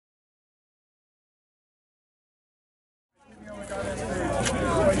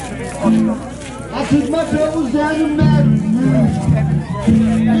I took my troubles down to Madison.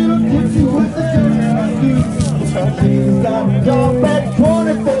 Little tipsy with the girl. She's got a job at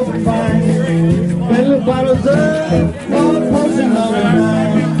 24 and fine. And little bottles of all potion number 9.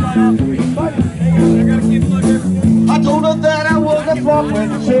 I told her that I was a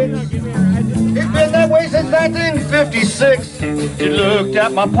flop-wing chick. It's been that way since 1956. She looked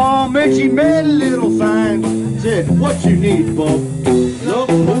at my palm and she made a little sign. Said, what you need, Bob? Love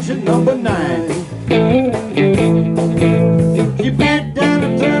potion number 9. She bent down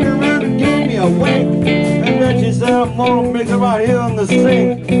and turned around and gave me a wink. And then she said, I'm gonna mix it right here in the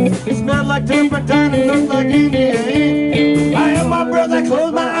sink. It smelled like turpentine and looked like Indian ink. I held my breath, I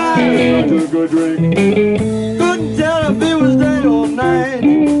closed my eyes, I took a drink. Couldn't tell if it was day or night.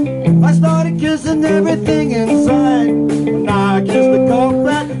 I started kissing everything inside. Now I kissed the cup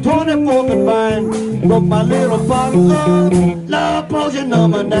at 24th and Vine. Broke my little bottle of love potion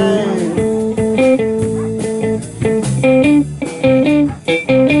number 9.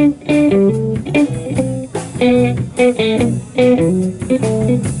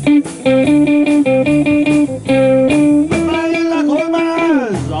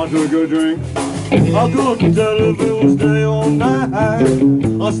 I took a drink. I couldn't tell if it was day or night.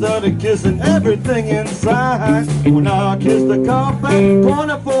 I started kissing everything inside. When I kissed the carpet,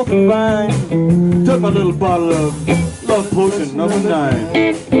 24th and Vine. Took my little bottle of love potion number 9.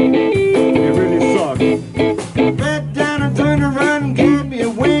 It really sucked. Bent down and turned around and gave me a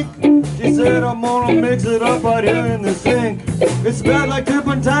wink. She said, I'm gonna mix it up right here in the sink. It smelled like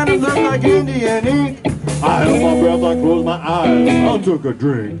turpentine and looked like Indian ink. I held my breath, I closed my eyes, I took a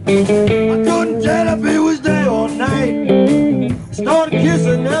drink. I couldn't tell if it was day or night. Started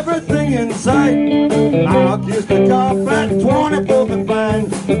kissing everything in sight. I kissed the carpet, 24th and Vine.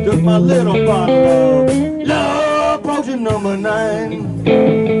 Took my little bottle of love potion number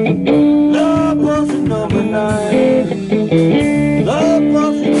 9.